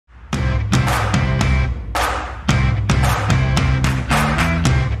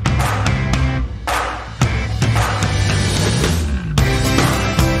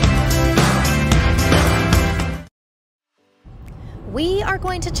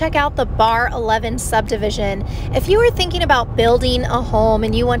going to check out the Barre 11 subdivision. If you are thinking about building a home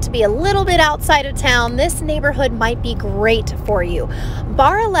and you want to be a little bit outside of town, this neighborhood might be great for you.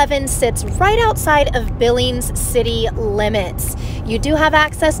 Barre 11 sits right outside of Billings city limits. You do have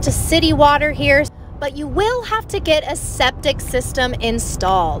access to city water here, but you will have to get a septic system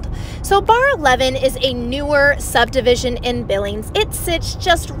installed. So Barre 11 is a newer subdivision in Billings. It sits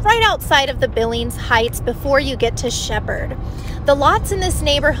just right outside of the Billings Heights before you get to Shepherd. The lots in this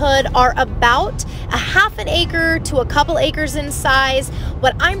neighborhood are about a half an acre to a couple acres in size.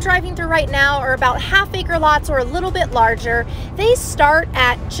 What I'm driving through right now are about half-acre lots or a little bit larger. They start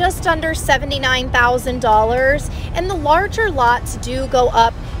at just under $79,000, and the larger lots do go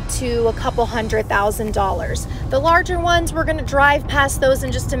up to a couple $100,000. The larger ones, we're going to drive past those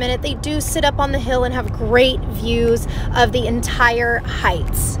in just a minute. They do sit up on the hill and have great views of the entire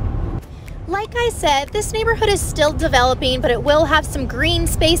heights. Like I said, this neighborhood is still developing, but it will have some green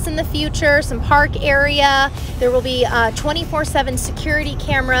space in the future, some park area. There will be 24/7 security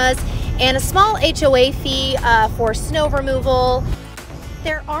cameras and a small HOA fee for snow removal.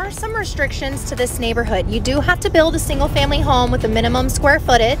 There are some restrictions to this neighborhood. You do have to build a single-family home with a minimum square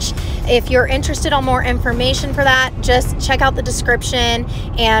footage. If you're interested on more information for that, just check out the description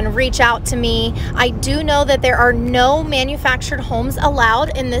and reach out to me. I do know that there are no manufactured homes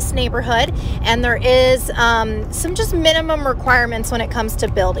allowed in this neighborhood, and there is some just minimum requirements when it comes to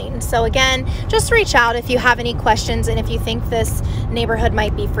building. So again, just reach out if you have any questions and if you think this neighborhood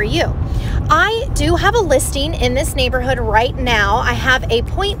might be for you. I do have a listing in this neighborhood right now. I have a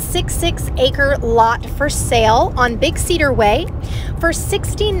 0.66 acre lot for sale on Big Cedar Way for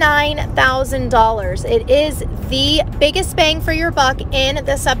 $69,000. It is the biggest bang for your buck in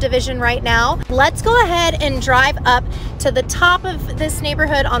the subdivision right now. Let's go ahead and drive up to the top of this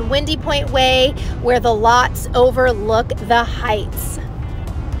neighborhood on Windy Point Way, where the lots overlook the heights.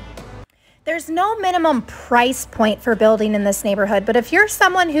 There's no minimum price point for building in this neighborhood, but if you're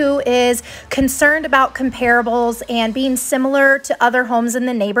someone who is concerned about comparables and being similar to other homes in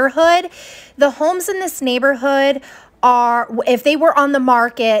the neighborhood, the homes in this neighborhood are, if they were on the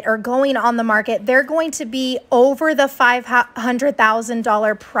market or going on the market, they're going to be over the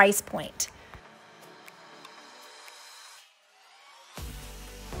 $500,000 price point.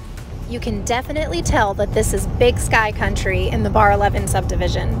 You can definitely tell that this is big sky country in the Barre 11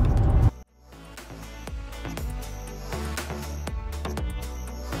 subdivision.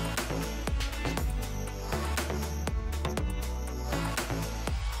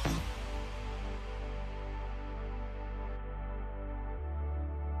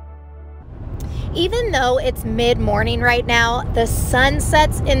 Even though it's mid-morning right now, the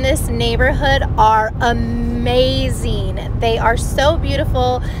sunsets in this neighborhood are amazing. They are so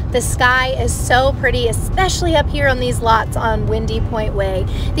beautiful. The sky is so pretty, especially up here on these lots on Windy Point Way.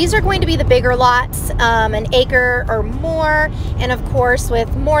 These are going to be the bigger lots, an acre or more. And of course,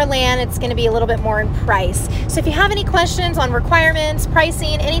 with more land, it's going to be a little bit more in price. So if you have any questions on requirements,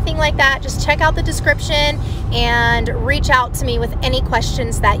 pricing, anything like that, just check out the description and reach out to me with any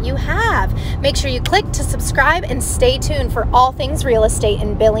questions that you have. Make sure you click to subscribe and stay tuned for all things real estate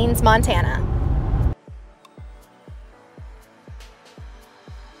in Billings, Montana.